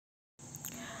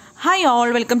Hi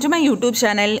all, welcome to my YouTube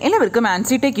channel. എല്ലാവർക്കും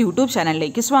Ancy tech YouTube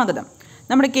ചാനലിലേക്ക് സ്വാഗതം.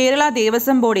 നമ്മുടെ കേരള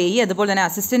ദേവസ്വം ബോർഡ് അതുപോലെ തന്നെ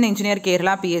അസിസ്റ്റന്റ് എഞ്ചിനീയർ കേരള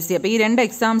PSC അപ്പോൾ ഈ രണ്ട്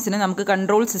എക്സാംസിന് നമുക്ക്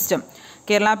കൺട്രോൾ സിസ്റ്റം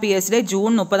കേരള PSCയുടെ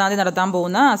ജൂൺ 30 നടത്താൻ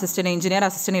പോകുന്ന assistant engineer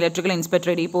assistant electrical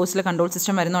inspector ഈ പോസ്റ്റിൽ കൺട്രോൾ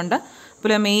സിസ്റ്റം വരുന്നുണ്ട്.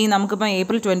 അപ്പോൾ മെയ് നമുക്കിപ്പോൾ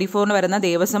ഏപ്രിൽ 24 വരുന്ന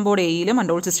ദേവസ്വം ബോർഡ് യിലും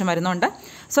കൺട്രോൾ സിസ്റ്റം വരുന്നുണ്ട്.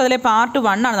 സോ അതിലെ പാർട്ട്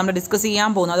 1 ആണ് നമ്മൾ ഡിസ്കസ്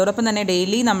ചെയ്യാൻ പോകുന്നത്. അതോടൊപ്പം തന്നെ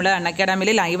ഡെയിലി നമ്മൾ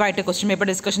അൺഅക്കാഡമിയിൽ ലൈവായിട്ട് ക്വസ്റ്റ്യൻ പേപ്പർ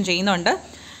ഡിസ്കഷൻ ചെയ്യുന്നുണ്ട്.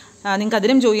 നിങ്ങൾക്ക്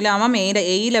അതിലും ജോയിലാവാം.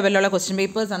 A ലെവലിലുള്ള ക്വസ്റ്റ്യൻ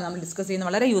പേപ്പേഴ്സാണ് നമ്മൾ ഡിസ്കസ് ചെയ്യുന്നത്.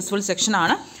 വളരെ യൂസ്ഫുൾ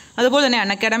സെക്ഷനാണ്. അതുപോലെ തന്നെ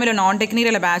അൺഅക്കാഡമിയിലെ non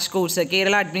technical batch course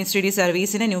Kerala administrative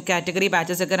സർവീസിന് ന്യൂ കാറ്റഗറി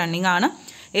ബാച്ചസ് ഒക്കെ റണ്ണിംഗ് ആണ്.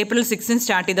 ഏപ്രിൽ 6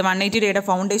 സ്റ്റാർട്ട് ചെയ്ത് 180 ഡേയുടെ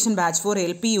foundation batch four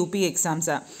LP UP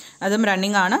exams അതും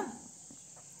റണ്ണിംഗ് ആണ്.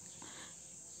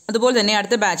 അതുപോലെ തന്നെ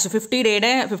അടുത്ത ബാച്ച് 55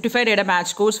 ഡേയുടെ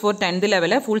batch course for 10th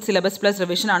level full syllabus plus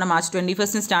revision ആണ്. മാർച്ച്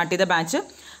 21 സ്റ്റാർട്ട് ചെയ്ത ബാച്ച്.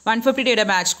 150 ഡേയുടെ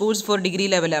batch course for degree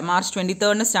level March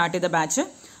 23 start ചെയ്ത ബാച്ച്.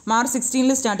 മാർച്ച്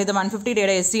 16 സ്റ്റാർട്ട് ചെയ്ത 150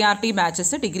 ഡേയുടെ SCRT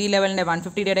ബാച്ചസ് ഡിഗ്രി ലെവലിൻ്റെ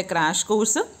 150 ഡേയുടെ ക്രാഷ്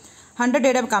കോഴ്സ് 100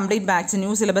 ഡേയുടെ കംപ്ലീറ്റ് ബാച്ച്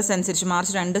ന്യൂ സിലബസ് അനുസരിച്ച്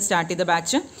March 2 start ചെയ്ത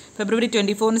ബാച്ച്. ഫെബ്രുവരി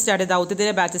 24 സ്റ്റാർട്ട് ചെയ്ത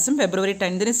ദൗത്യത്തിലെ ബാച്ചസും ഫെബ്രുവരി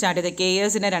 10 സ്റ്റാർട്ട് ചെയ്ത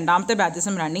KEASന്റെ രണ്ടാമത്തെ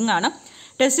ബാച്ചസും റണ്ണിംഗ് ആണ്.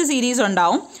 ടെസ്റ്റ് സീരീസ്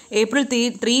ഉണ്ടാവും. ഏപ്രിൽ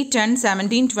 3, 10,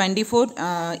 17, 24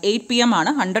 8 PM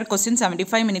ആണ്. 100 ക്വസ്റ്റ്യൻ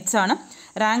 75 മിനിറ്റ്സ് ആണ്.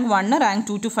 Rank 1, rank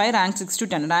 2 to 5, rank 6 to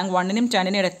 10. Rank 1നും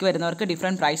 10നും ഇടയ്ക്ക് വരുന്നവർക്ക്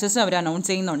ഡിഫറെൻറ്റ് പ്രൈസസ് അവർ അനൗൺസ്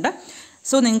ചെയ്യുന്നുണ്ട്.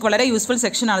 സോ നിങ്ങൾക്ക് വളരെ യൂസ്ഫുൾ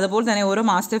സെക്ഷനാണ്. അതുപോലെ തന്നെ ഓരോ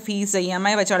മാസത്തെ ഫീസ്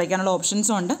EMI വെച്ച് അടയ്ക്കാനുള്ള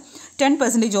ഓപ്ഷൻസും ഉണ്ട്.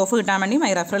 10% ഓഫ് കിട്ടാൻ വേണ്ടി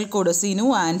my referral code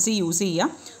CINUANCI use ചെയ്യാം.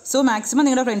 സോ മാക്സിമം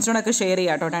നിങ്ങളുടെ ഫ്രണ്ട്സിനോടൊക്കെ ഷെയർ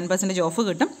ചെയ്യാം കേട്ടോ. 10% ഓഫ്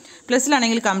കിട്ടും.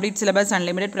 പ്ലസിലാണെങ്കിൽ complete syllabus,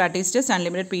 unlimited practice test,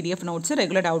 unlimited PDF notes,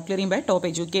 regular out clearing by top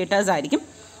educators ആയിരിക്കും.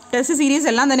 ടെസ്റ്റ് സീരീസ്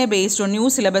എല്ലാം തന്നെ based on new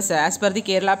syllabus as per the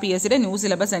Kerala PSCയുടെ new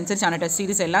syllabus അനുസരിച്ചാണ് test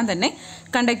series എല്ലാം തന്നെ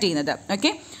കണ്ടക്ട് ചെയ്യുന്നത്.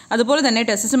 ഓക്കെ, അതുപോലെ തന്നെ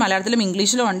ടെസ്റ്റസ് മലയാളത്തിലും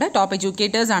ഇംഗ്ലീഷിലും ഉണ്ട്. ടോപ്പ്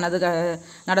എഡ്യൂക്കേറ്റേഴ്സ് ആണ് അത്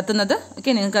നടത്തുന്നത്.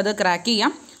 ഓക്കെ, നിങ്ങൾക്കത് ക്രാക്ക്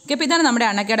ചെയ്യാം. ഓക്കെ, അപ്പോൾ ഇതാണ് നമ്മുടെ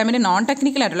അൺഅക്കാഡമിയുടെ നോൺ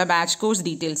ടെക്നിക്കൽ ആയിട്ടുള്ള ബാച്ച് കോഴ്സ്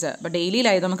ഡീറ്റെയിൽസ്. അപ്പോൾ ഡെയിലി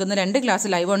ലൈവ് നമുക്ക് ഇന്ന് 2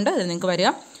 ക്ലാസ് ലൈവ് ഉണ്ട്. അത് നിങ്ങൾക്ക്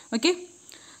വരിക. ഓക്കെ,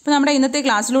 അപ്പോൾ നമ്മുടെ ഇന്നത്തെ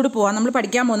ക്ലാസ്സിലൂടെ പോകാം. നമ്മൾ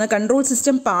പഠിക്കാൻ പോകുന്നത് കൺട്രോൾ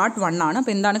സിസ്റ്റം പാർട്ട് 1 ആണ്.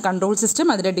 അപ്പോൾ എന്താണ് കൺട്രോൾ സിസ്റ്റം,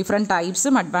 അതിൻ്റെ ഡിഫറെൻറ്റ്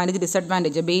ടൈപ്സും അഡ്വാൻറ്റേജ്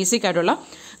ഡിസഡ്വാൻറ്റേജ് ബേസിക് ആയിട്ടുള്ള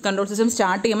കൺട്രോൾ സിസ്റ്റം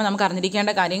സ്റ്റാർട്ട് ചെയ്യുമ്പോൾ നമുക്ക് അറിഞ്ഞിരിക്കേണ്ട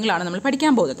കാര്യങ്ങളാണ് നമ്മൾ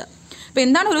പഠിക്കാൻ പോകുന്നത്. അപ്പോൾ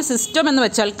എന്താണ് ഒരു സിസ്റ്റം എന്ന്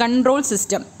വെച്ചാൽ കൺട്രോൾ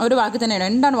സിസ്റ്റം ഒരു വാക്ക് തന്നെയാണ്.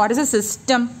 എന്താണ് what is A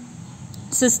system?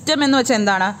 System എന്ന് വെച്ചാൽ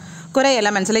എന്താണ്? കുറേ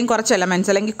എലമെൻറ്റ്സ് അല്ലെങ്കിൽ കുറച്ച്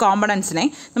എലമെൻറ്റ്സ് അല്ലെങ്കിൽ കോമ്പണൻസിനെ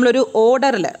നമ്മളൊരു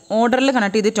ഓർഡറിൽ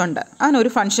കണക്ട് ചെയ്തിട്ടുണ്ട്.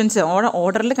 അതിനൊരു ഫങ്ഷൻസ്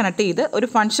ഓർഡറിൽ കണക്ട് ചെയ്ത് ഒരു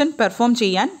ഫങ്ഷൻ പെർഫോം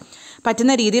ചെയ്യാൻ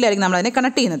പറ്റുന്ന രീതിയിലായിരിക്കും നമ്മളതിനെ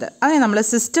കണക്ട് ചെയ്യുന്നത്. അതിനെ നമ്മൾ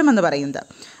സിസ്റ്റം എന്ന് പറയുന്നത്.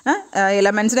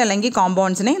 എലമെൻറ്റ്സിനെ അല്ലെങ്കിൽ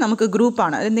കോമ്പൗണ്ട്സിനെ നമുക്ക്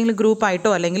ഗ്രൂപ്പാണ്. എന്തെങ്കിലും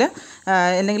ഗ്രൂപ്പായിട്ടോ അല്ലെങ്കിൽ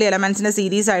എന്തെങ്കിലും എലമെൻറ്റ്സിൻ്റെ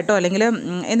സീരീസ് ആയിട്ടോ അല്ലെങ്കിൽ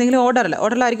എന്തെങ്കിലും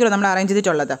ഓർഡറിലായിരിക്കുമല്ലോ നമ്മൾ അറേഞ്ച്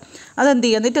ചെയ്തിട്ടുള്ളത്. അതെന്ത്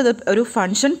ചെയ്യും? എന്നിട്ട് അത് ഒരു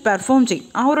ഫങ്ഷൻ പെർഫോം ചെയ്യും.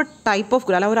 ആ ഒരു ടൈപ്പ് ഓഫ്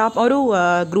ഒരു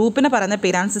ഗ്രൂപ്പിനെ പറയുന്ന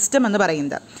പേരാണ് സിസ്റ്റം എന്ന്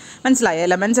പറയുന്നത്. മനസ്സിലായി?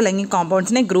 എലമെൻറ്റ്സ് അല്ലെങ്കിൽ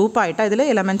കോമ്പൗണ്ട്സിനെ ഗ്രൂപ്പായിട്ട് അതിൽ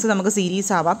എലമെൻറ്റ്സ് നമുക്ക്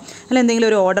സീരീസ് ആവാം അല്ലെങ്കിൽ എന്തെങ്കിലും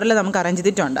ഒരു ഓർഡറിൽ നമുക്ക് അറേഞ്ച്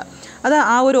ചെയ്തിട്ടുണ്ട്. അത്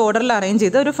ആ ഒരു ഓർഡറിൽ അറേഞ്ച്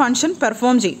ചെയ്ത് ഒരു ഫങ്ഷൻ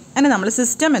പെർഫോം ചെയ്യും. അതിനെ നമ്മൾ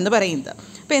സിസ്റ്റം എന്ന് പറയുന്നത്.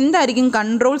 അപ്പോൾ എന്തായിരിക്കും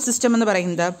കൺട്രോൾ സിസ്റ്റം എന്ന്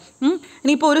പറയുന്നത്?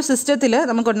 ഇനിയിപ്പോൾ ഒരു സിസ്റ്റത്തിൽ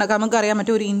നമുക്കറിയാൻ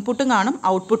പറ്റും ഒരു ഇൻപുട്ടും കാണും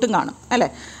ഔട്ട്പുട്ടും കാണും അല്ലേ?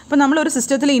 അപ്പോൾ നമ്മളൊരു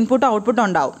സിസ്റ്റത്തിൽ ഇൻപുട്ടും ഔട്ട്പുട്ടും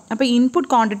ഉണ്ടാവും. അപ്പോൾ ഇൻപുട്ട്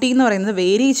ക്വാണ്ടിറ്റി എന്ന് പറയുന്നത്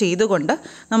വേരി ചെയ്തുകൊണ്ട്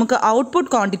നമുക്ക് ഔട്ട്പുട്ട്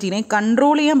ക്വാണ്ടിറ്റീനെ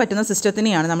കൺട്രോൾ ചെയ്യാൻ പറ്റുന്ന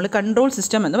സിസ്റ്റത്തിനെയാണ് നമ്മൾ കൺട്രോൾ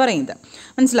സിസ്റ്റം എന്ന് പറയുന്നത്.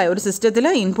 മനസ്സിലായി? ഒരു സിസ്റ്റത്തിൽ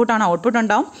ഇൻപുട്ടാണ് ഔട്ട്പുട്ട്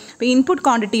ഉണ്ടാവും. അപ്പോൾ ഇൻപുട്ട്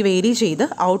ക്വാണ്ടിറ്റി വേരി ചെയ്ത്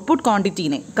ഔട്ട്പുട്ട്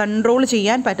ക്വാണ്ടിറ്റീനെ കൺട്രോൾ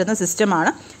ചെയ്യാൻ പറ്റുന്ന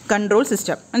സിസ്റ്റമാണ് കൺട്രോൾ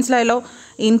സിസ്റ്റം. മനസ്സിലായല്ലോ?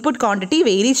 ഇൻപുട്ട് ക്വാണ്ടിറ്റി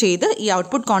വേരി ചെയ്ത് ഈ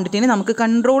ഔട്ട്പുട്ട് ക്വാണ്ടിറ്റീനെ നമുക്ക്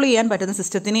കൺട്രോൾ ചെയ്യാൻ പറ്റുന്ന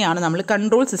സിസ്റ്റത്തിനെയാണ് നമ്മൾ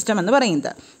കൺട്രോൾ സിസ്റ്റം എന്ന് പറയുന്നത്.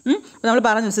 അപ്പോൾ നമ്മൾ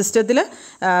പറഞ്ഞു സിസ്റ്റത്തിൽ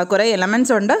കുറേ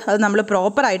എലമെൻറ്റ്സ് ഉണ്ട്. അത് നമ്മൾ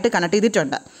പ്രോപ്പറായിട്ട് കണക്ട്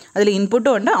ചെയ്തിട്ടുണ്ട്. അതിൽ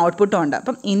ഇൻപുട്ടും ഉണ്ട് ഔട്ട്പുട്ടും ഉണ്ട്.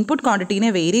 അപ്പം ഇൻപുട്ട് ക്വാണ്ടിറ്റീനെ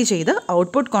വേരി ചെയ്ത്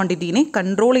ഔട്ട്പുട്ട് ക്വാണ്ടിറ്റീനെ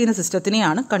കൺട്രോൾ ചെയ്യുന്ന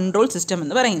സിസ്റ്റത്തിനെയാണ് കൺട്രോൾ സിസ്റ്റം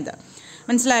എന്ന് പറയുന്നത്.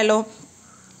 മനസ്സിലായല്ലോ?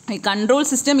 A control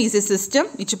system is a system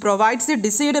which provides the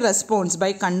desired response by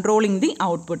controlling the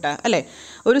output. അല്ലേ?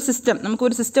 ഒരു സിസ്റ്റം,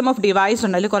 നമുക്കൊരു സിസ്റ്റം ഓഫ് ഡിവൈസ്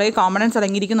ഉണ്ട്. അതിൽ കുറേ കോമ്പണൻസ്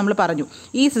അടങ്ങിയിരിക്കും നമ്മൾ പറഞ്ഞു.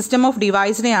 ഈ സിസ്റ്റം ഓഫ്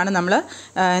ഡിവൈസിനെയാണ് നമ്മൾ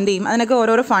എന്ത് ചെയ്യും? അതിനൊക്കെ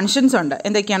ഓരോരോ ഫങ്ഷൻസ് ഉണ്ട്.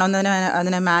 എന്തൊക്കെയാണോ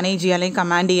അതിനെ മാനേജ് ചെയ്യാൻ അല്ലെങ്കിൽ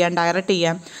കമാൻഡ് ചെയ്യാൻ, ഡയറക്റ്റ്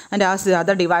ചെയ്യാൻ, അതിൻ്റെ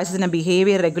അതർ ഡിവൈസസിനെ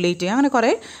ബിഹേവിയർ റെഗുലേറ്റ് ചെയ്യാൻ, അങ്ങനെ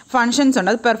കുറേ ഫങ്ഷൻസ്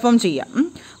ഉണ്ട്. അത് പെർഫോം ചെയ്യാം.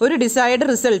 ഒരു ഡിസൈഡ്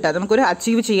റിസൾട്ട് നമുക്കൊരു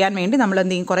അച്ചീവ് ചെയ്യാൻ വേണ്ടി നമ്മൾ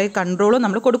എന്ത് ചെയ്യും? കുറേ കൺട്രോളും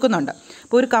നമ്മൾ കൊടുക്കുന്നുണ്ട്.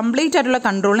 അപ്പോൾ ഒരു കംപ്ലീറ്റ് ആയിട്ടുള്ള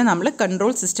കൺട്രോളിനെ നമ്മൾ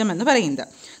കൺട്രോൾ സിസ്റ്റം എന്ന് പറയുന്നത്.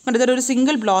 ഇതൊരു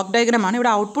സിംഗിൾ ബ്ലോക്ക് ഡയഗ്രമാണ്.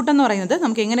 ഇവിടെ ഔട്ട്പുട്ട് എന്ന് പറയുന്നത്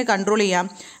നമുക്ക് എങ്ങനെ കൺട്രോൾ ചെയ്യാം?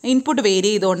 ഇൻപുട്ട് വേരി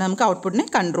ചെയ്തുകൊണ്ട് നമുക്ക് ഔട്ട്പുട്ടിനെ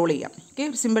കൺട്രോൾ ചെയ്യാം. Okay,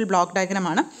 simple block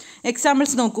ഡയഗ്രമാണ്.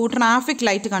 എക്സാമ്പിൾസ് നോക്കൂ. ട്രാഫിക്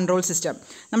ലൈറ്റ് കൺട്രോൾ സിസ്റ്റം,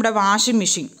 നമ്മുടെ വാഷിംഗ്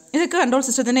മെഷീൻ, ഇതൊക്കെ കൺട്രോൾ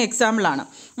സിസ്റ്റത്തിൻ്റെ എക്സാമ്പിളാണ്.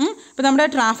 ഇപ്പോൾ നമ്മുടെ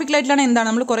ട്രാഫിക് ലൈറ്റിലാണ് എന്താണ്?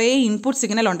 നമ്മൾ കുറേ ഇൻപുട്ട്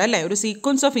സിഗ്നൽ ഉണ്ട് അല്ലേ? ഒരു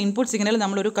സീക്വൻസ് ഓഫ് ഇൻപുട്ട് സിഗ്നൽ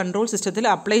നമ്മളൊരു കൺട്രോൾ സിസ്റ്റത്തിൽ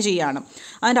അപ്ലൈ ചെയ്യുകയാണ്.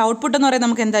 അതിൻ്റെ ഔട്ട്പുട്ട് എന്ന് പറയുന്നത്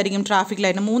നമുക്ക് എന്തായിരിക്കും? ട്രാഫിക്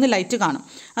ലൈറ്റിന് 3 ലൈറ്റ് കാണും.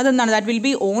 അതെന്താണ്? That will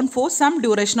be on for some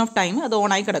duration of time. അത്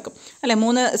ഓണായി കിടക്കും അല്ലേ?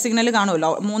 3 സിഗ്നൽ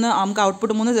കാണുമല്ലോ, നമുക്ക്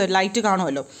ഔട്ട്പുട്ട് 3 ലൈറ്റ്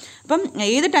കാണുമല്ലോ. അപ്പം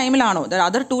ഏത് ടൈമിലാണോ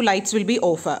other 2 lights will be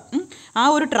of. ആ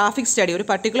ഒരു ട്രാഫിക് സ്റ്റഡി, ഒരു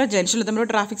പർട്ടിക്കുലർ ജംഗ്ഷനിൽ നമ്മൾ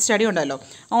ട്രാഫിക് സ്റ്റഡി ഉണ്ടല്ലോ,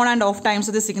 on and of times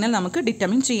of the signal നമുക്ക്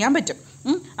ഡിറ്റർമിൻ ചെയ്യാൻ പറ്റും.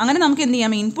 അങ്ങനെ നമുക്ക് എന്ത്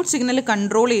ചെയ്യാം, ഇൻപുട്ട് സിഗ്നൽ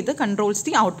കൺട്രോൾ ചെയ്ത് controls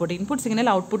the output. Input signal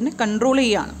ഔട്ട്പുട്ടിനെ കൺട്രോൾ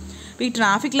ചെയ്യുകയാണ്. അപ്പോൾ ഈ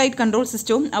ട്രാഫിക് ലൈറ്റ് കൺട്രോൾ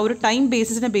സിസ്റ്റവും ആ ഒരു ടൈം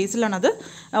ബേസിസിൻ്റെ ബേസിലാണ് അത്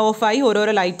ഓഫായി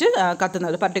ഓരോരോ ലൈറ്റ്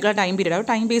കത്തുന്നത്. പർട്ടിക്കുലർ ടൈം പീരീഡ്, അത്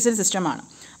ടൈം ബേസ്ഡ് സിസ്റ്റമാണ്.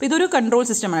 അപ്പോൾ ഇതൊരു കൺട്രോൾ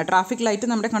സിസ്റ്റമാണ്. ട്രാഫിക് ലൈറ്റ്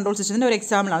നമ്മുടെ കൺട്രോൾ സിസ്റ്റത്തിൻ്റെ ഒരു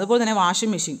എക്സാമ്പിളാണ്. അതുപോലെ തന്നെ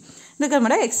വാഷിംഗ് മെഷീൻ, ഇതൊക്കെ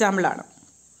നമ്മുടെ എക്സാമ്പിളാണ്.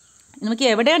 നമുക്ക്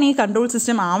എവിടെയാണ് ഈ കൺട്രോൾ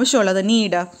സിസ്റ്റം ആവശ്യമുള്ളത്,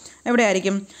 നീഡ്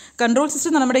എവിടെയായിരിക്കും? കൺട്രോൾ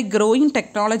സിസ്റ്റം നമ്മുടെ ഗ്രോയിങ്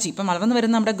ടെക്നോളജി, ഇപ്പം വളർന്നു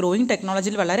വരുന്ന നമ്മുടെ ഗ്രോയിങ്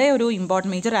ടെക്നോളജിയിൽ വളരെ ഒരു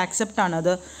ഇമ്പോർട്ടൻറ്റ് മേജർ ആക്സെപ്റ്റാണ്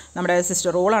അത് നമ്മുടെ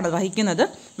സിസ്റ്റം റോളാണ് വഹിക്കുന്നത്.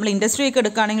 നമ്മൾ ഇൻഡസ്ട്രിയൊക്കെ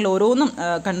എടുക്കുകയാണെങ്കിൽ ഓരോന്നും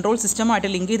കൺട്രോൾ സിസ്റ്റമായിട്ട്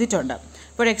ലിങ്ക് ചെയ്തിട്ടുണ്ട്.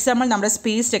 ഫോർ എക്സാമ്പിൾ നമ്മുടെ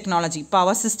space technology,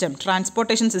 power system,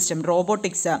 transportation system,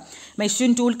 robotics,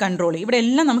 machine tool control, ഇവിടെ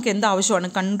എല്ലാം നമുക്ക് എന്ത് ആവശ്യമാണ്?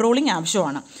 കൺട്രോളിങ്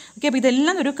ആവശ്യമാണ്. ഓക്കെ, അപ്പോൾ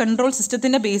ഇതെല്ലാം ഒരു കൺട്രോൾ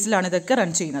സിസ്റ്റത്തിൻ്റെ ബേസിലാണ് ഇതൊക്കെ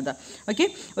റൺ ചെയ്യുന്നത്. ഓക്കെ,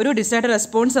 ഒരു ഡിസൈഡ്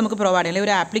റെസ്പോൺസ് നമുക്ക് പ്രൊവൈഡ് ചെയ്യാം, അല്ലെങ്കിൽ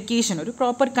ഒരു ആപ്ലിക്കേഷൻ, ഒരു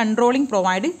പ്രോപ്പർ കൺട്രോളിങ്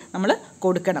പ്രൊവൈഡ് നമ്മൾ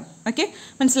കൊടുക്കണം. ഓക്കെ,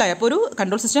 മനസ്സിലായി? അപ്പോൾ ഒരു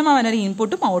കൺട്രോൾ സിസ്റ്റം അവനൊരു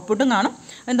ഇൻപുട്ടും ഔട്ട്പുട്ടും കാണും,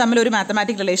 അതിന് തമ്മിലൊരു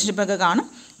മാത്തമാറ്റിക് റിലേഷൻഷിപ്പൊക്കെ കാണും.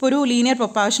 ഇപ്പോൾ ഒരു ലീനിയർ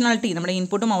പ്രൊപ്പോർഷണാലിറ്റി, നമ്മുടെ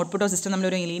ഇൻപുട്ടും ഔട്ട്പുട്ടോ സിസ്റ്റം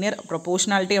നമ്മളൊരു ലീനിയർ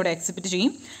പ്രൊപ്പോർഷണാലിറ്റി അവിടെ അക്സെപ്റ്റ്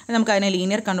ചെയ്യും. നമുക്ക് അതിനെ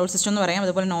ലീനിയർ കൺട്രോൾ സിസ്റ്റം എന്ന് പറയാം.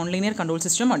 അതുപോലെ നോൺ ലീനിയർ കൺട്രോൾ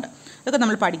സിസ്റ്റം ഉണ്ട്. ഇതൊക്കെ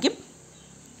നമ്മൾ പഠിക്കും.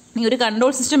 ഈ ഒരു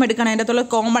കൺട്രോൾ സിസ്റ്റം എടുക്കുകയാണെങ്കിൽ അതിൻ്റെ അകത്തുള്ള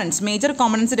components, major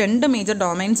components 2 major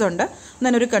domains ഉണ്ട്.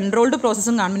 then ഒരു കൺട്രോൾഡ്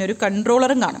പ്രോസസ്സും കാണും, പിന്നെ ഒരു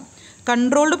കൺട്രോളറും കാണും.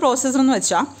 കൺട്രോൾഡ് പ്രോസസ്സർ എന്ന്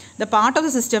വെച്ചാൽ the part of the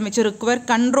system which require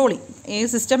controlling. ഏത്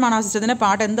സിസ്റ്റമാണ് ആ സിസ്റ്റത്തിൻ്റെ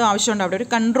പാർട്ട് എന്ത് ആവശ്യമുണ്ട്, അവിടെ ഒരു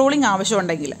കൺട്രോളിങ്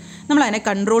ആവശ്യമുണ്ടെങ്കിൽ നമ്മൾ അതിനെ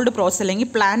കൺട്രോൾഡ് പ്രോസസ്സ് അല്ലെങ്കിൽ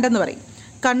പ്ലാന്റ് എന്ന് പറയും.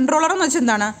 കൺട്രോളർ എന്ന് വെച്ചാൽ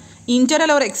എന്താണ്?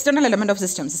 Internal or external element of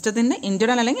system, സിസ്റ്റത്തിൻ്റെ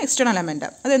ഇൻറ്റേർണൽ അല്ലെങ്കിൽ എക്സ്റ്റേണൽ എലമെൻറ്റ്.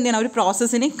 അതെന്താണ്? ഒരു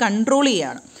പ്രോസസ്സിനെ കൺട്രോൾ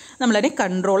ചെയ്യുകയാണ്, നമ്മളതിനെ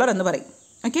കൺട്രോളർ എന്ന് പറയും.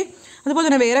 ഓക്കെ, അതുപോലെ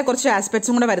തന്നെ വേറെ കുറച്ച്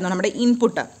ആസ്പെക്ട്സും കൂടെ വരുന്നു. നമ്മുടെ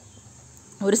ഇൻപുട്ട്,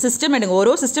 ഒരു സിസ്റ്റം എടുക്കും,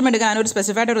 ഓരോ സിസ്റ്റം എടുക്കാൻ ഒരു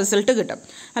സ്പെസിഫൈഡ് റിസൾട്ട് കിട്ടും.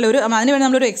 അല്ല, അതിന് വേണ്ടി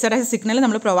നമ്മളൊരു എക്സ്റ്റേണൽ സിഗ്നൽ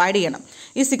നമ്മൾ പ്രൊവൈഡ് ചെയ്യണം.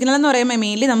 ഈ സിഗ്നൽ എന്ന് പറയുമ്പോൾ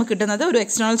മെയിൻലി നമുക്ക് കിട്ടുന്നത് ഒരു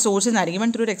എക്സ്റ്റേണൽ സോഴ്സിൽ നിന്നായിരിക്കും.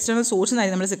 ഒരു എക്സ്റ്റേണൽ സോഴ്സിൽ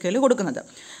നിന്നായിരിക്കും നമ്മൾ സിഗ്നൽ കൊടുക്കുന്നത്.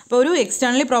 അപ്പോൾ ഒരു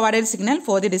externally provided signal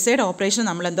for the decide operation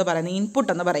നമ്മൾ എന്തോ പറയുന്നത്, ഇൻപുട്ട്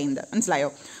എന്ന് പറയുന്നത്.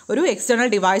 മനസ്സിലായോ? ഒരു എക്സ്റ്റേണൽ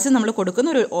ഡിവൈസ് നമ്മൾ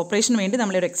കൊടുക്കുന്ന ഒരു ഓപ്പറേഷന് വേണ്ടി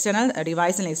നമ്മളൊരു എക്സ്റ്റേണൽ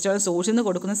ഡിവൈസിന് എക്സ്റ്റേണൽ സോഴ്സിൽ നിന്ന്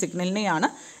കൊടുക്കുന്ന സിഗ്നലിനെയാണ്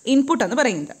ഇൻപുട്ട് എന്ന്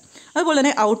പറയുന്നത്. അതുപോലെ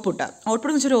തന്നെ ഔട്ട്പുട്ട്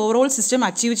എന്ന് വെച്ചാൽ ഒരു ഓവറോൾ സിസ്റ്റം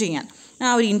അച്ചീവ് ചെയ്യാൻ,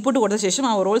 ആ ഒരു ഇൻപുട്ട് കൊടുത്ത ശേഷം ആ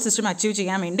ഓവറോൾ സിസ്റ്റം അച്ചീവ്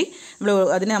ചെയ്യാൻ വേണ്ടി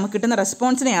അതിന് നമുക്ക് കിട്ടുന്ന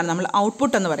റെസ്പോൺസിനെയാണ് നമ്മൾ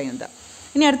ഔട്ട്പുട്ട് എന്ന് പറയുന്നത്.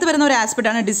 ഇനി അടുത്ത് വരുന്ന ഒരു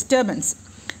ആസ്പെക്റ്റാണ് ഡിസ്റ്റർബൻസ്.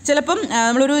 ചിലപ്പം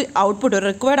നമ്മളൊരു ഔട്ട്പുട്ട്,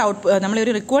 ഒരു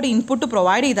നമ്മളൊരു റിക്വയർഡ് ഇൻപുട്ട്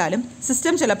പ്രൊവൈഡ് ചെയ്താലും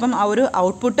സിസ്റ്റം ചിലപ്പം ആ ഒരു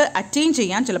ഔട്ട്പുട്ട് അറ്റൈൻ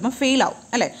ചെയ്യാൻ ചിലപ്പം ഫെയിൽ ആവും.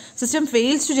 അല്ലേ, സിസ്റ്റം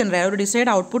ഫെയിൽസ് ടു ജനറേറ്റ് ഒരു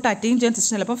ഡിസൈഡ് ഔട്ട്പുട്ട് അറ്റൈൻ ചെയ്യാൻ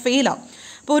സിസ്റ്റം ചിലപ്പോൾ ഫെയിൽ ആവും.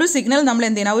 അപ്പോൾ ഒരു സിഗ്നൽ നമ്മൾ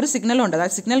എന്ത് ചെയ്യണം, ഒരു സിഗ്നലുണ്ട്,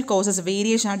 അതായത് സിഗ്നൽ കോസസ്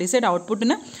വേരിയേഷൻ, ആ ഡിസൈഡ്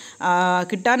ഔട്ട്പുട്ടിന്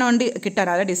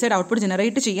അതായത് ഡിസൈഡ് ഔട്ട്പുട്ട്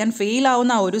ജനറേറ്റ് ചെയ്യാൻ ഫെയിൽ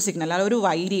ആവുന്ന ആ ഒരു സിഗ്നൽ, ആ ഒരു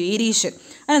വേരിയേഷൻ,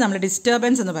 അത് നമ്മൾ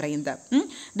ഡിസ്റ്റർബൻസ് എന്ന് പറയുന്നത്.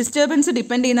 ഡിസ്റ്റർബൻസ്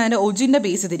ഡിപ്പെൻഡ് ചെയ്യുന്ന അതിൻ്റെ ഒറിജിൻ്റെ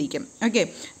ബേസ് ചെയ്തിരിക്കും. ഓക്കെ,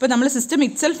 ഇപ്പോൾ നമ്മൾ സിസ്റ്റം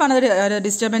ഇറ്റ്സെൽഫാണ് അത്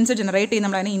ഡിസ്റ്റർബൻസ് ജനറേറ്റ് ചെയ്യുന്നത്,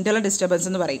 നമ്മൾ അതിനെ ഇൻ്റർണൽ ഡിസ്റ്റർബൻസ്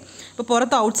എന്ന് പറയും. ഇപ്പോൾ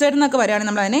പുറത്ത് ഔട്ട്സൈഡിൽ നിന്നൊക്കെ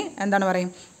വരികയാണെങ്കിൽ നമ്മൾ അതിനെ എന്താണ്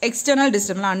പറയും, എക്സ്റ്റേണൽ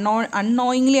ഡിസ്റ്റർബൻസ്.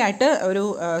 അൺനോയിങ്ലി ആയിട്ട് ഒരു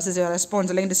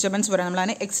റെസ്പോൺസ് അല്ലെങ്കിൽ ഡിസ്റ്റർബൻസ് പറയാം, നമ്മൾ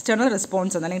അതിനെ എക്സ്റ്റേണൽ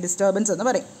റെസ്പോൺസ് അല്ലെങ്കിൽ ഡിസ്റ്റർബൻസ് എന്ന്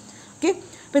പറയും. ഓക്കെ,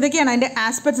 അപ്പോൾ ഇതൊക്കെയാണ് അതിൻ്റെ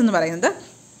ആസ്പെക്ട്സ് എന്ന് പറയുന്നത്.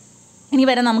 ഇനി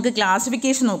വരെ നമുക്ക്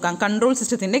ക്ലാസിഫിക്കേഷൻ നോക്കാം. കൺട്രോൾ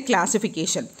സിസ്റ്റത്തിൻ്റെ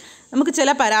ക്ലാസിഫിക്കേഷൻ, നമുക്ക്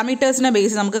ചില പാരാമീറ്റേഴ്സിനെ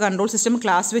ബേസ് നമുക്ക് കൺട്രോൾ സിസ്റ്റം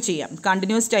ക്ലാസിഫൈ ചെയ്യാം.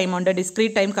 കണ്ടിന്യൂസ് ടൈം ഉണ്ട്,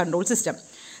 discrete time control system.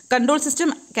 Control system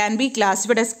can be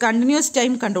classified as continuous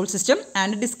time control system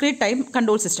and discrete time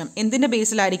control system. എന്തിൻ്റെ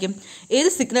ബേസിലായിരിക്കും? ഏത്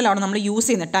സിഗ്നലാണ് നമ്മൾ യൂസ്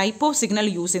ചെയ്യുന്നത്, ടൈപ്പ് ഓഫ് സിഗ്നൽ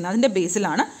യൂസ് ചെയ്യുന്നത്, അതിൻ്റെ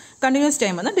ബേസിലാണ് കണ്ടിന്യൂസ്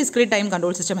ടൈം എന്ന് ഡിസ്ക്രീറ്റ് ടൈം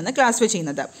കൺട്രോൾ സിസ്റ്റം എന്ന് ക്ലാസിഫൈ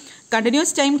ചെയ്യുന്നത്.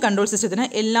 കണ്ടിന്യൂസ് ടൈം കൺട്രോൾ സിസ്റ്റത്തിന്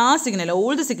എല്ലാ സിഗ്നലും,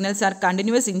 all the signals R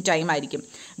continuous in time ആയിരിക്കും.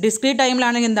 ഡിസ്ക്രീറ്റ്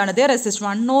ടൈമിലാണെങ്കിൽ എന്താണ്, there exist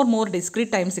 1 or more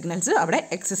discrete time signals അവിടെ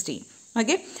എക്സിസ്റ്റ് ചെയ്യും.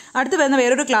 ഓക്കെ, അടുത്ത് വരുന്ന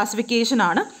വേറൊരു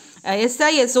ക്ലാസിഫിക്കേഷനാണ്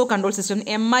SISO control system,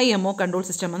 MIMO control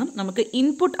system എന്നും. നമുക്ക്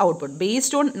input output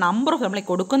based on number of നമ്മൾ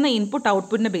കൊടുക്കുന്ന ഇൻപുട്ട്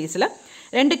ഔട്ട്പുട്ടിൻ്റെ ബേസിൽ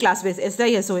 2 ക്ലാസ് ബേസ്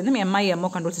SISO എന്നും MIMO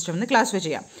കൺട്രോൾ സിസ്റ്റം എന്ന് ക്ലാസിഫൈ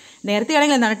ചെയ്യാം. നേരത്തെ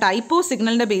ആണെങ്കിൽ എന്താണ്, type of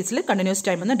സിഗ്നലിൻ്റെ Basil continuous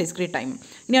time എന്ന് ഡിസ്ക്രീറ്റ് ടൈം.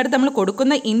 ഇനി അടുത്ത് നമ്മൾ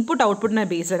കൊടുക്കുന്ന ഇൻപുട്ട് ഔട്ട്പുട്ടിൻ്റെ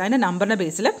ബേസിൽ, അതിൻ്റെ നമ്പറിൻ്റെ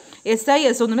ബേസിൽ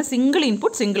SISO എന്ന് പറഞ്ഞാൽ single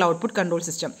input single output control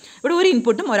system. ഇവിടെ ഒരു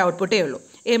ഇൻപുട്ടും ഒരു ഔട്ട്പുട്ടേ ഉള്ളൂ.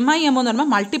 MIMO എന്ന് പറഞ്ഞാൽ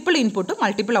മൾട്ടിപ്പിൾ ഇൻപുട്ടും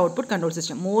multiple output control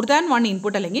system. More than 1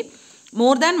 input അല്ലെങ്കിൽ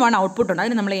മോർ ദാൻ 1 ഔട്ട്പുട്ട് ഉണ്ട്,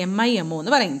 അതിന് നമ്മൾ MIMO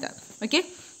എന്ന് പറയുന്നത്. ഓക്കെ,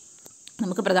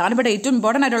 നമുക്ക് പ്രധാനപ്പെട്ട ഏറ്റവും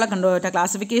ഇമ്പോർട്ടൻ്റ് ആയിട്ടുള്ള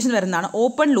ക്ലാസിഫിക്കേഷൻ വരുന്നതാണ്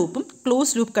ഓപ്പൺ ലൂപ്പും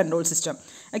close loop control system.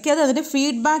 Okay, അത് അതിൻ്റെ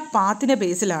ഫീഡ്ബാക്ക് പാത്തിൻ്റെ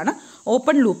ബേസിലാണ്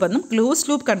ഓപ്പൺ ലൂപ്പ് എന്നും ക്ലോസ്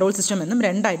ലൂപ്പ് കൺട്രോൾ സിസ്റ്റം എന്നും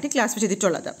 2ആയിട്ട് ക്ലാസിഫൈ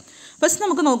ചെയ്തിട്ടുള്ളത്. ഫസ്റ്റ്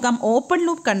നമുക്ക് നോക്കാം open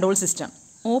loop control system.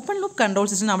 Open loop control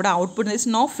system നമ്മുടെ ഔട്ട്പുട്ട് ഇസ്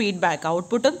നോ ഫീഡ്ബാക്ക്,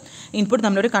 ഔട്ട്പുട്ടും ഇൻപുട്ടും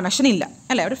തമ്മിലൊരു കണക്ഷൻ ഇല്ല,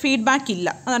 അല്ലേ, ഒരു ഫീഡ്ബാക്ക് ഇല്ല.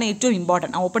 അതാണ് ഏറ്റവും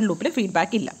ഇമ്പോർട്ടൻറ്റ്. ഓപ്പൺ ലൂപ്പിൽ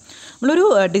ഫീഡ്ബാക്ക് ഇല്ല. നമ്മളൊരു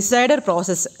ഡിസൈഡർ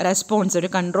പ്രോസസ്സ് റെസ്പോൺസ് ഒരു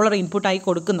കൺട്രോളർ ഇൻപുട്ടായി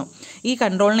കൊടുക്കുന്നു, ഈ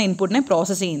കൺട്രോളിനെ ഇൻപുട്ടിനെ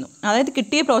പ്രോസസ്സ് ചെയ്യുന്നു, അതായത്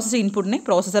കിട്ടിയ പ്രോസസ്സ് ഇൻപുട്ടിനെ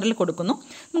പ്രോസസ്സറിൽ കൊടുക്കുന്നു,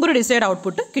 നമുക്കൊരു ഡിസൈഡ്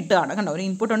ഔട്ട്പുട്ട് കിട്ടുകയാണ്. കണ്ടോ, ഒരു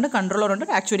ഇൻപുട്ടുണ്ട്, കൺട്രോളറുണ്ട്,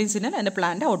 ആക്ച്വേറ്റിംഗ് സിഗ്നൽ, അതിൻ്റെ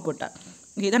പ്ലാൻ്റെ ഔട്ട്പുട്ട്.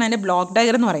 ഇതാണ് അതിൻ്റെ ബ്ലോക്ക്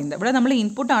ഡയഗ്രം എന്ന് പറയുന്നത്. ഇവിടെ നമ്മൾ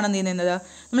ഇൻപുട്ടാണ് എന്ത് ചെയ്യുന്നത്,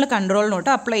 നമ്മൾ കൺട്രോളിനോട്ട്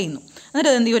അപ്ലൈ ചെയ്യുന്നു, എന്നിട്ട്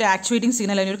എന്ത് ചെയ്യും, ഒരു ആക്ച്വേറ്റിംഗ്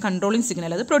സിഗ്നൽ അല്ലെങ്കിൽ ഒരു കൺട്രോളിംഗ്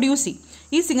സിഗ്നൽ അത് പ്രൊഡ്യൂസ് ചെയ്യും.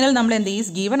 ഈ സിഗ്നൽ നമ്മൾ എന്ത്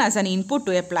ചെയ്യും, given as an input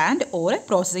to A plant or A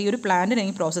process. ഈ ഒരു പ്ലാന്റിന്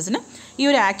ഈ പ്രോസസ്സിന് ഈ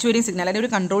ഒരു ആക്ച്വേറ്റിംഗ് സിഗ്നൽ അല്ലെങ്കിൽ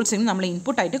ഒരു കൺട്രോൾ സിഗ്നൽ നമ്മൾ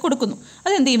ഇൻപുട്ടായിട്ട് കൊടുക്കുന്നു.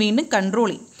 അത് എന്ത് ചെയ്യും, വീണ്ടും കൺട്രോൾ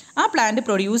ചെയ്യും. ആ പ്ലാന്റ്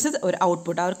പ്രൊഡ്യൂസ് ഒരു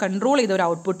ഔട്ട്പുട്ട്, ആ ഒരു കൺട്രോൾ ചെയ്ത ഒരു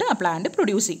ഔട്ട്പുട്ട് ആ പ്ലാന്റ്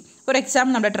പ്രൊഡ്യൂസ് ചെയ്യും. ഒരു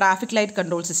എക്സാമ്പിൾ നമ്മുടെ ട്രാഫിക് ലൈറ്റ്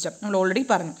കൺട്രോൾ സിസ്റ്റം നമ്മൾ ഓൾറെഡി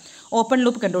പറഞ്ഞു. ഓപ്പൺ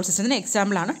ലൂപ്പ് കൺട്രോൾ സിസ്റ്റത്തിന്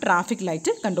എക്സാമ്പിളാണ് ട്രാഫിക്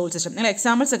ലൈറ്റ് കൺട്രോൾ സിസ്റ്റം. നിങ്ങൾ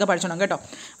എക്സാമ്പിൾസ് ഒക്കെ പഠിച്ചോണം കേട്ടോ,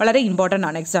 വളരെ ഇമ്പോർട്ടൻ്റ്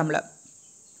ആണ് എക്സാമ്പിൾ.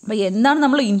 അപ്പോൾ എന്താണ്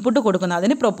നമ്മൾ ഇൻപുട്ട് കൊടുക്കുന്നത്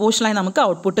അതിന് പ്രൊപ്പോഷണലായി നമുക്ക്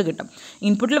ഔട്ട്പുട്ട് കിട്ടും.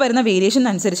 ഇൻപുട്ടിൽ വരുന്ന വേരിയേഷൻ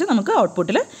അനുസരിച്ച് നമുക്ക്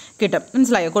ഔട്ട്പുട്ടിൽ കിട്ടും.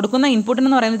 മനസ്സിലായോ? കൊടുക്കുന്ന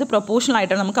ഇൻപുട്ടിന് പറയുന്നത് പ്രൊപ്പോഷണൽ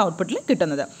ആയിട്ടാണ് നമുക്ക് ഔട്ട്പുട്ടിൽ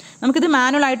കിട്ടുന്നത്. നമുക്കിത്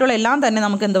മാനുവൽ ആയിട്ടുള്ള എല്ലാം തന്നെ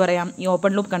നമുക്ക് എന്ത് പറയാം, ഈ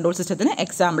ഓപ്പൺ ലൂപ്പ് കൺട്രോൾ സിസ്റ്റത്തിന്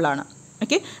എക്സാമ്പിളാണ്.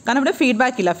 ഓക്കെ, കാരണം ഇവിടെ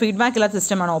ഫീഡ്ബാക്ക് ഇല്ലാത്ത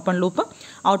സിസ്റ്റമാണ് ഓപ്പൺ ലൂപ്പ്.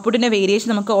 ഔട്ട്പുട്ടിൻ്റെ വേരിയേഷൻ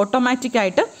നമുക്ക്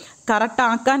ഓട്ടോമാറ്റിക്കായിട്ട് കറക്റ്റ്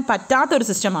ആക്കാൻ പറ്റാത്തൊരു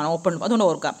സിസ്റ്റമാണ് ഓപ്പൺ ലൂപ്പ്. അതുകൊണ്ട്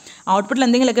ഓർക്കാം, ഔട്ട്പുട്ടിൽ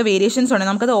എന്തെങ്കിലുമൊക്കെ വേരിയേഷൻസ്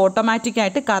ഉണ്ടെങ്കിൽ നമുക്കത്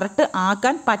ഓട്ടോമാറ്റിക്കായിട്ട് കറക്റ്റ്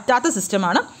ആക്കാൻ പറ്റാത്ത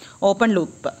സിസ്റ്റമാണ് ഓപ്പൺ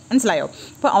ലൂപ്പ്. മനസ്സിലായോ?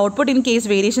 അപ്പോൾ ഔട്ട്പുട്ട് ഇൻ കേസ്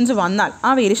വേരിയേഷൻസ് വന്നാൽ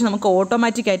ആ വേരിയേഷൻ നമുക്ക്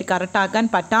ഓട്ടോമാറ്റിക്കായിട്ട് കറക്റ്റ് ആക്കാൻ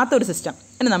പറ്റാത്ത ഒരു സിസ്റ്റം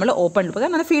ആണ് നമ്മൾ ഓപ്പൺ ലൂപ്പ്.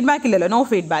 കാരണം ഫീഡ്ബാക്ക് ഇല്ലല്ലോ, നോ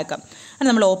ഫീഡ്ബാക്ക്. ആണ്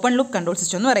നമ്മൾ ഓപ്പൺ ലൂപ്പ് കൺട്രോൾ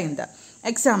സിസ്റ്റം എന്ന് പറയുന്നത്.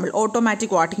 Example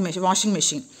automatic washing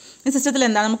machine. ഈ സിസ്റ്റത്തിൽ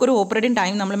എന്താണ്, നമുക്കൊരു ഓപ്പറേറ്റിംഗ്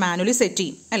ടൈം നമ്മൾ മാനുവലി സെറ്റ്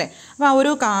ചെയ്യും അല്ലേ. അപ്പോൾ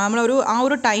ആ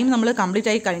ഒരു ടൈം നമ്മൾ കംപ്ലീറ്റ്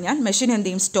ആയി കഴിഞ്ഞാൽ മെഷീൻ എന്ത്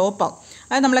ചെയ്യും, സ്റ്റോപ്പ് ആവും.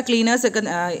 അത് നമ്മളെ ക്ലീനേഴ്സൊക്കെ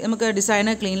നമുക്ക്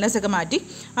ഡിസൈനർ ക്ലീനേഴ്സൊക്കെ മാറ്റി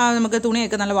നമുക്ക്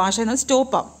തുണിയൊക്കെ നല്ല വാഷ് ചെയ്യുന്നത്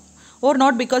സ്റ്റോപ്പ് ആവും. Or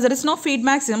not because there is no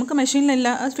feedback signal. നമുക്ക് മെഷീനിലില്ല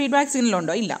ഫീഡ്ബാക്ക്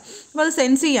സിഗ്നലുണ്ടോ? ഇല്ല. അപ്പോൾ അത്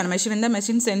സെൻസ് ചെയ്യാണ്,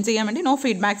 മെഷീൻ സെൻസ് ചെയ്യാൻ വേണ്ടി നോ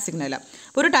ഫീഡ്ബാക്ക് സിഗ്നൽ.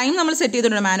 അപ്പോൾ ഒരു ടൈം നമ്മൾ സെറ്റ്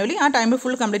ചെയ്തിട്ടുണ്ട് മാനുവലി, ആ ടൈം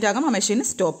ഫുൾ കംപ്ലീറ്റ് ആകും, ആ മെഷീൻ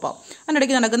സ്റ്റോപ്പ് ആവും.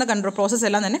 അതിനിടയ്ക്ക് നടക്കുന്ന പ്രോസസ്സ്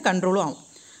എല്ലാം തന്നെ കൺട്രോളും ആവും.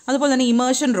 അതുപോലെ തന്നെ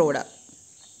ഇമേർഷൻ റോഡ്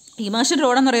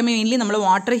എന്ന് പറയുമ്പോൾ മെയിൻലി നമ്മൾ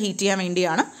വാട്ടർ ഹീറ്റ് ചെയ്യാൻ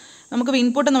വേണ്ടിയാണ്. നമുക്ക്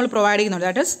ഇൻപുട്ട് നമ്മൾ പ്രൊവൈഡ് ചെയ്യുന്നുണ്ട്.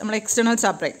 ദാറ്റ് ഈസ് നമ്മൾ എക്സ്റ്റേണൽ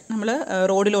സപ്ലൈ നമ്മൾ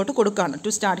റോഡിലോട്ട് കൊടുക്കുകയാണ്. To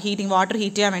start heating water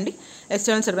heat ചെയ്യാൻ വേണ്ടി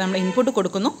എക്സ്റ്റേണൽ സപ്ലൈ നമ്മൾ ഇൻപുട്ട്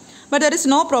കൊടുക്കുന്നു. But there is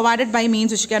no provided by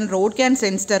means which road can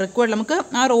sense the required. നമുക്ക്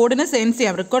ആ റോഡിന് സെൻസ്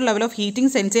ചെയ്യാം, required level of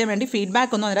heating sense ചെയ്യാൻ വേണ്ടി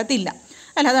ഫീഡ്ബാക്ക് ഒന്നും അതിനകത്തില്ല.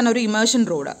 അല്ല, അതാണ് ഒരു ഇമേർഷൻ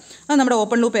റോഡ്. അത് നമ്മുടെ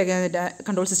ഓപ്പൺ ലൂപ്പ്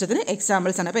കൺട്രോൾ സിസ്റ്റത്തിന്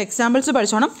എക്സാമ്പിൾസ് ആണ്. അപ്പോൾ എക്സാമ്പിൾസ്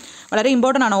പഠിച്ചോണം, വളരെ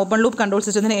ഇമ്പോർട്ടൻ്റ് ആണ് ഓപ്പൺ ലൂപ്പ് കൺട്രോൾ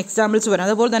സിസ്റ്റത്തിന് എക്സാമ്പിൾസ്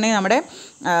വരുന്നത്. അതുപോലെ തന്നെ നമ്മുടെ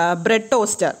ബ്രെഡ്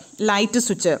ടോസ്റ്റർ, ലൈറ്റ്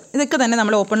സ്വിച്ച്, ഇതൊക്കെ തന്നെ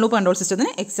നമ്മുടെ ഓപ്പൺ ലൂപ്പ് കൺട്രോൾ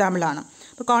സിസ്റ്റത്തിന് എക്സാമ്പിളാണ്.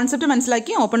 അപ്പോൾ കോൺസെപ്റ്റ്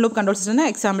മനസ്സിലാക്കി ഓപ്പൺ ലൂപ്പ് കൺട്രോൾ സിസ്റ്റത്തിന്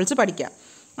എക്സാമ്പിൾസ് പഠിക്കുക.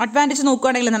 അഡ്വാൻറ്റേജ്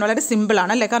നോക്കുകയാണെങ്കിൽ വളരെ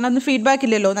സിമ്പിളാണ് അല്ലേ, കാരണം അത് ഫീഡ്ബാക്ക്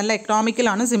ഇല്ലല്ലോ, നല്ല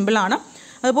എക്കണോമിക്കലാണ്, സിമ്പിളാണ്.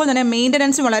 അതുപോലെ തന്നെ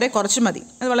മെയിൻ്റനൻസ് വളരെ കുറച്ച് മതി,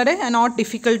 അത് വളരെ നോട്ട്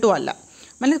ഡിഫിക്കൽട്ടും അല്ല,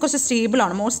 നല്ല കുറച്ച്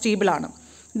സ്റ്റേബിളാണ്, മോർ സ്റ്റേബിളാണ്.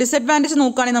 ഡിസഡ്വാൻറ്റേജ്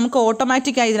നോക്കുകയാണെങ്കിൽ നമുക്ക്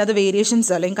ഓട്ടോമാറ്റിക്കായി ഇതിനകത്ത് വേരിയേഷൻസ്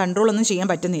അല്ലെങ്കിൽ കൺട്രോൾ ഒന്നും ചെയ്യാൻ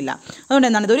പറ്റുന്നില്ല. അതുകൊണ്ട്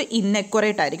എന്താണ്, ഇതൊരു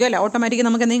ഇൻഅക്യുറേറ്റ് ആയിരിക്കും അല്ലേ. ഓട്ടോമാറ്റിക്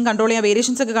നമുക്ക് എന്തെങ്കിലും കൺട്രോൾ ചെയ്യാൻ,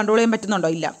 വേരിയേഷൻസ് ഒക്കെ കൺട്രോൾ ചെയ്യാൻ പറ്റുന്നുണ്ടോ?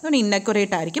 ഇല്ല. അതുകൊണ്ട്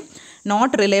ഇൻഅക്യുറേറ്റ് ആയിരിക്കും,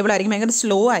 നോട്ട് റിലയബിൾ ആയിരിക്കും, ഭയങ്കര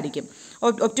സ്ലോ ആയിരിക്കും.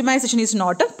 Optimisation is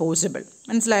not possible.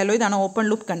 മനസ്സിലായല്ലോ? ഇതാണ് ഓപ്പൺ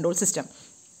ലൂപ്പ് കൺട്രോൾ സിസ്റ്റം.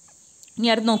 ഇനി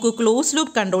അടുത്ത് നോക്കൂ, ക്ലോസ്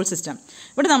ലൂപ്പ് കൺട്രോൾ സിസ്റ്റം.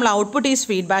 ഇവിടെ നമ്മൾ output is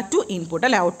feedback to input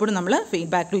അല്ലെ, ഔട്ട്പുട്ട് നമ്മൾ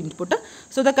feedback to input.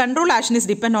 So the control action is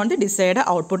depend on the decide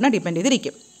ഔട്ട്പുട്ടിനെ ഡിപ്പെൻഡ്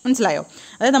ചെയ്തിരിക്കും. മനസ്സിലായോ?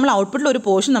 അതായത് നമ്മൾ ഔട്ട്പുട്ടിൽ ഒരു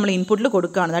പോർഷൻ നമ്മൾ ഇൻപുട്ടിൽ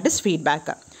കൊടുക്കുകയാണ്, ദാറ്റ് ഇസ്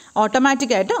ഫീഡ്ബാക്ക്.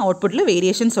 ഓട്ടോമാറ്റിക്കായിട്ട് ഔട്ട്പുട്ടിൽ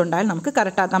വേരിയേഷൻസ് ഉണ്ടായാൽ നമുക്ക്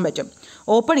കറക്റ്റ് ആക്കാൻ പറ്റും.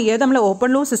 നമ്മൾ ഓപ്പൺ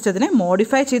ലൂപ്പ് സിസ്റ്റത്തിനെ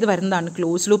മോഡിഫൈ ചെയ്ത് വരുന്നതാണ്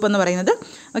ക്ലോസ് ലൂപ്പ് എന്ന് പറയുന്നത്.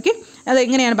 ഓക്കെ,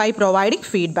 അതെങ്ങനെയാണ്? ബൈ പ്രൊവൈഡിങ്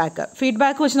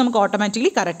ഫീഡ്ബാക്ക് വെച്ച് നമുക്ക്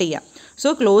ഓട്ടോമാറ്റിക്കലി കറക്റ്റ് ചെയ്യാം.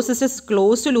 സോ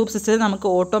ക്ലോസ്ഡ് ലൂപ്പ് സിസ്റ്റത്തെ നമുക്ക്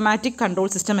ഓട്ടോമാറ്റിക് കൺട്രോൾ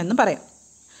സിസ്റ്റം എന്ന് പറയാം.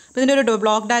 അപ്പോൾ ഇതിൻ്റെ ഒരു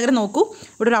ബ്ലോക്ക് ഡയഗ്രം നോക്കൂ.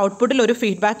 ഇവിടെ ഒരു ഔട്ട്പുട്ടിൽ ഒരു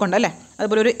ഫീഡ്ബാക്ക് ഉണ്ട് അല്ലേ,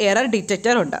 അതുപോലെ ഒരു എറർ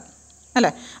ഡിറ്റക്ടർ ഉണ്ട് അല്ലേ.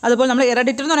 അതുപോലെ നമ്മൾ എറർ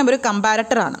ഡിറ്റക്ടർ എന്ന് പറയുമ്പോൾ ഒരു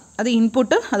കമ്പാരറ്ററാണ്. അത്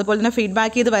ഇൻപുട്ട് അതുപോലെ തന്നെ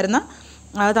ഫീഡ്ബാക്ക് ചെയ്ത് വരുന്ന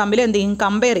തമ്മിൽ എന്ത് ചെയ്യും,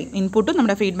 കമ്പയർ ചെയ്യും. ഇൻപുട്ടും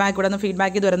നമ്മുടെ ഇവിടെ നിന്ന്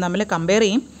ഫീഡ്ബാക്ക് ചെയ്ത് വരുന്ന തമ്മിൽ കമ്പയർ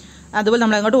ചെയ്യും. അതുപോലെ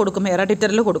നമ്മൾ അങ്ങോട്ട് കൊടുക്കും, എറർ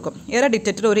ഡിറ്റക്ടറിൽ കൊടുക്കും. എറർ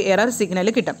ഡിറ്റക്ടർ ഒരു എറർ സിഗ്നൽ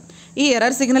കിട്ടും. ഈ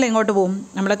എറർ സിഗ്നൽ എങ്ങോട്ട് പോകും,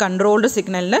 നമ്മുടെ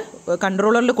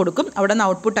കൺട്രോളറിൽ കൊടുക്കും. അവിടെ നിന്ന്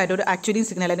ഔട്ട്പുട്ടായിട്ട് ഒരു ആക്ച്വലി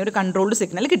സിഗ്നൽ അല്ലെങ്കിൽ ഒരു കൺട്രോൾഡ്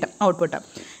സിഗ്നൽ കിട്ടും ഔട്ട്പുട്ട്.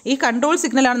 ഈ കൺട്രോൾ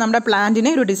സിഗ്നലാണ് നമ്മുടെ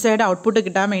പ്ലാന്റിനെ ഒരു ഡിസൈഡ് ഔട്ട്പുട്ട്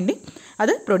കിട്ടാൻ വേണ്ടി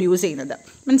അത് പ്രൊഡ്യൂസ് ചെയ്യുന്നത്.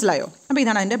 മനസ്സിലായോ? അപ്പോൾ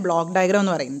ഇതാണ് അതിൻ്റെ ബ്ലോക്ക് ഡയഗ്രം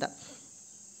എന്ന് പറയുന്നത്.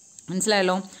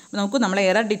 മനസ്സിലായല്ലോ? നമുക്ക് നമ്മൾ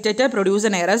error detector produce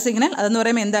N error signal. അതെന്ന്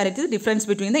പറയുമ്പോൾ എന്തായിരിക്കും, ഡിഫറൻസ്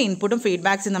ബിറ്റ്വീൻ ദ ഇൻപുട്ടും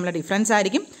ഫീഡ്ബാക്സും നമ്മൾ ഡിഫറൻസ്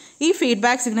ആയിരിക്കും. ഈ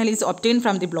feedback signal is obtain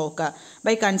from the block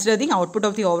by considering output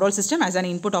of the overall system as an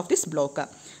input of this block.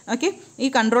 Okay, ഈ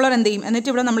controller എന്ത് ചെയ്യും, എന്നിട്ട്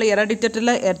ഇവിടെ നമ്മൾ എറർ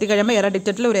ഡിറ്റക്ടറിൽ എത്തി കഴിയുമ്പോൾ എറർ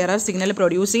ഡിറ്റക്ടറിൽ ഒരു എറർ സിഗ്നൽ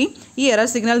പ്രൊഡ്യൂസ് ചെയ്യും. ഈ എറർ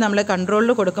സിഗ്നൽ നമ്മൾ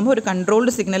കൺട്രോളിൽ കൊടുക്കുമ്പോൾ ഒരു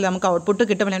കൺട്രോൾഡ് സിഗ്നൽ നമുക്ക് ഔട്ട്പുട്ട്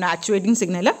കിട്ടും, അല്ലെങ്കിൽ ആക്ച്വേറ്റിംഗ്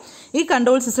സിഗ്നൽ. ഈ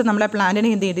കൺട്രോൾ സിസ്റ്റം നമ്മളെ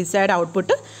പ്ലാന്റിനെ എന്ത് ചെയ്യും, ഡിസൈഡ്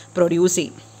ഔട്ട്പുട്ട് പ്രൊഡ്യൂസ്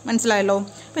ചെയ്യും. മനസ്സിലായല്ലോ?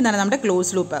 അപ്പോൾ ഇതാണ് നമ്മുടെ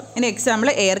ക്ലോസ് ലൂപ്പ്. ഇനി എക്സാമ്പിൾ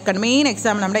മെയിൻ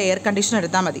എക്സാമ്പിൾ നമ്മുടെ എയർ കണ്ടീഷണർ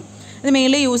എടുത്താൽ മതി. ഇത്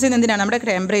മെയിൻലി യൂസ് ചെയ്യുന്നത് എന്തിനാണ്, നമ്മുടെ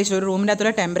ടെമ്പറേച്ചർ, ഒരു റൂമിൻ്റെ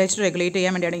അകത്തുള്ള ടെമ്പറേച്ചർ റെഗുലേറ്റ്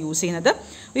ചെയ്യാൻ വേണ്ടിയാണ് യൂസ് ചെയ്യുന്നത്.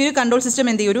 ഈ ഒരു കൺട്രോൾ സിസ്റ്റം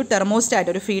എന്ത് ചെയ്യും, ഒരു തെർമോസ്റ്റാറ്റ്,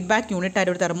 ഒരു ഫീഡ്ബാക്ക് യൂണിറ്റ്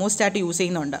ആയിട്ട് ഒരു തെർമോസ്റ്റാറ്റ് യൂസ്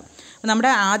ചെയ്യുന്നുണ്ട്. അപ്പോൾ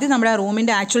ആദ്യം നമ്മുടെ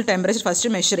റൂമിൻ്റെ ആക്ച്വൽ ടെമ്പറേച്ചർ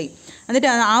ഫസ്റ്റ് മെഷർ ചെയ്യും. എന്നിട്ട്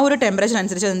ആ ഒരു ടെമ്പറേച്ചർ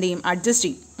അനുസരിച്ച് എന്ത് ചെയ്യും, അഡ്ജസ്റ്റ്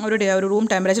ചെയ്യും. ഒരു room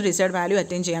temperature desired value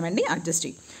attain ചെയ്യാൻ വേണ്ടി അഡ്ജസ്റ്റ്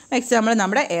ചെയ്യും. എക്സാമ്പിൾ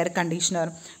നമ്മുടെ എയർ കണ്ടീഷണർ.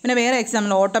 പിന്നെ വേറെ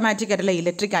എക്സാമ്പിൾ ഓട്ടോമാറ്റിക് ആയിട്ടുള്ള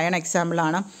ഇലക്ട്രിക് അയൺ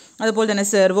എക്സാമ്പിളാണ്. അതുപോലെ തന്നെ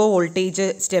സെർവോ വോൾട്ടേജ്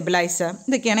സ്റ്റെബിലൈസർ,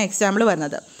 ഇതൊക്കെയാണ് എക്സാമ്പിൾ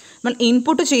വരുന്നത്. നമ്മൾ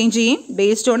ഇൻപുട്ട് ചേഞ്ച് ചെയ്യും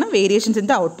based on variations in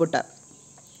the output.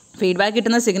 Feedback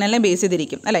കിട്ടുന്ന സിഗ്നലിനെ ബേസ്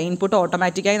ചെയ്തിരിക്കും അല്ല, ഇൻപുട്ട്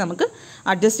ഓട്ടോമാറ്റിക്കായി നമുക്ക്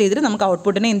അഡ്ജസ്റ്റ് ചെയ്തിട്ട് നമുക്ക്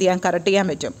ഔട്ട്പുട്ടിനെ എന്ത് ചെയ്യാൻ, കറക്റ്റ് ചെയ്യാൻ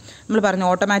പറ്റും. നമ്മൾ പറഞ്ഞു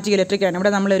ഓട്ടോമാറ്റിക് ഇലക്ട്രിക് ആണ്.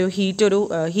 ഇവിടെ നമ്മളൊരു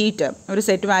ഹീറ്റ് ഒരു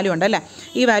സെറ്റ് വാല്യൂ ഉണ്ട് അല്ലേ.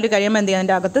 ഈ വാല്യൂ കഴിയുമ്പോൾ എന്ത് ചെയ്യാം,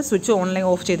 അതിൻ്റെ അകത്ത് സ്വിച്ച് ഓൺലൈൻ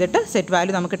ഓഫ് ചെയ്തിട്ട് സെറ്റ്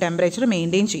വാല്യൂ നമുക്ക് ടെമ്പറേച്ചർ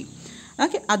മെയിൻറ്റെയിൻ ചെയ്യും.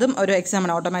 ഓക്കെ, അതും ഒരു എക്സാമ്പിൾ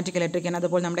ഓട്ടോമാറ്റിക് ഇലക്ട്രിക് ആണ്.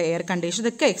 അതുപോലെ നമ്മുടെ എയർ കണ്ടീഷൻ,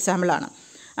 ഇതൊക്കെ എക്സാമ്പിളാണ്.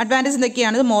 അഡ്വാൻറ്റേജ്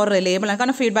എന്തൊക്കെയാണ്? ഇത് മോർ റിലയബിൾ ആണ്,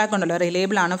 കാരണം ഫീഡ്ബാക്ക് ഉണ്ടല്ലോ,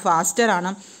 റിലയബിൾ ആണ്, ഫാസ്റ്റർ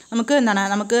ആണ്.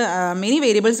 നമുക്ക് many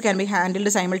variables can be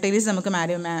handled simultaneous, നമുക്ക്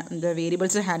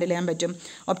വേരിയബിൾസ് ഹാൻഡിൽ ചെയ്യാൻ പറ്റും.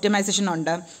 ഒപ്റ്റിമൈസേഷൻ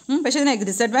ഉണ്ട്. പക്ഷേ ഇതിന്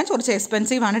ഡിസഡ്വാൻറ്റേജ് കുറച്ച്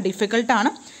എക്സ്പെൻസീവ് ആണ്,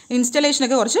 ഡിഫിക്കൽട്ടാണ്,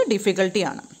 ഇൻസ്റ്റലേഷനൊക്കെ കുറച്ച്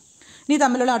ഡിഫിക്കൽട്ടിയാണ്. ഇനി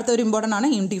തമ്മിലുള്ള അടുത്ത ഒരു ഇമ്പോർട്ടൻ്റ് ആണ്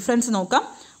ഡിഫറൻസ് നോക്കാം.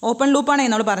 ഓപ്പൺ ലൂപ്പാണ്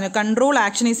നമ്മൾ പറഞ്ഞു. Control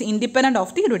action is independent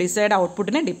of the decide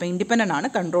ഔട്ട്പുട്ടിന് independent ആണ്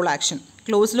കൺട്രോൾ ആക്ഷൻ.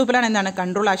 ക്ലോസ് ലൂപ്പിലാണ് എന്താണ്?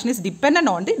 Control action is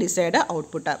dependent on the decide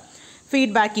output.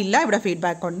 Feedback ഇല്ല, ഇവിടെ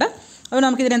ഫീഡ്ബാക്ക് ഉണ്ട്. അപ്പോൾ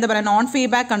നമുക്ക് ഇതിനെന്താ പറയാം? നോൺ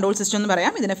ഫീഡ്ബാക്ക് കൺട്രോൾ സിസ്റ്റം എന്ന്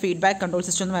പറയാം, ഇതിനെ ഫീഡ്ബാക്ക് കൺട്രോൾ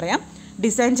സിസ്റ്റം എന്ന് പറയാം.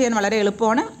 ഡിസൈൻ ചെയ്യാൻ വളരെ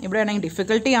എളുപ്പമാണ്. ഇവിടെ ആണെങ്കിൽ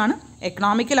ഡിഫിക്കൽട്ടിയാണ്,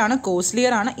 എക്കണോമിക്കലാണ്,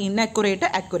 കോസ്റ്റ്ലിയർ ആണ്, ഇൻഅക്യുറേറ്റ്,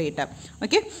 അക്യുറേറ്റ്.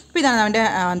 ഓക്കെ, അപ്പോൾ ഇതാണ് അവൻ്റെ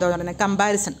എന്താ പറയുന്നത്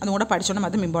കമ്പാരിസൺ. അതും കൂടെ പഠിച്ചോണം,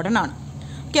 അതും ഇമ്പോർട്ടൻ്റ് ആണ്.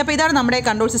 ഓക്കെ, അപ്പോൾ ഇതാണ് നമ്മുടെ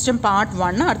കൺട്രോൾ സിസ്റ്റം പാർട്ട്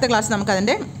 1. അടുത്ത ക്ലാസ് നമുക്ക്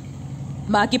അതിൻ്റെ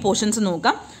ബാക്കി പോർഷൻസ്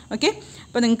നോക്കാം. ഓക്കെ,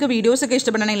 അപ്പോൾ നിങ്ങൾക്ക് വീഡിയോസൊക്കെ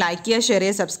ഇഷ്ടപ്പെടണമെങ്കിൽ ലൈക്ക് ചെയ്യുക, ഷെയർ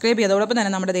ചെയ്യുക, സബ്സ്ക്രൈബ് ചെയ്യുക. അതോടൊപ്പം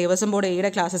തന്നെ നമ്മുടെ ദേവസ്വം ബോർഡ് എയുടെ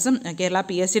ക്ലാസ്സും കേരള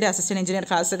PSCയുടെ അസിസ്റ്റൻറ്റ് എഞ്ചിനീയർ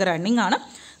ക്ലാസ്സൊക്കെ റണ്ണിംഗ് ആണ്.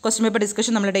 ക്വസ്റ്റ്യൻ പേപ്പർ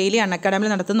ഡിസ്കഷൻ നമ്മൾ ഡെയിലി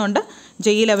അൺഅക്കാഡമിയിൽ നടത്തുന്നുണ്ട്.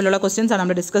 JEE ലെവലുള്ള ക്വസ്റ്റ്യൻസ് ആണ്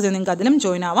നമ്മൾ ഡിസ്കസ് ചെയ്യുന്നത്. നിങ്ങൾക്ക് അതിലും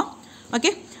ജോയിൻ ആവാം.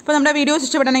 ഓക്കെ, അപ്പോൾ നമ്മുടെ വീഡിയോസ്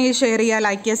ഇഷ്ടപ്പെടണമെങ്കിൽ ഷെയർ ചെയ്യുക,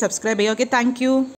 ലൈക്ക് ചെയ്യുക, സബ്സ്ക്രൈബ് ചെയ്യുക. Okay, thank you.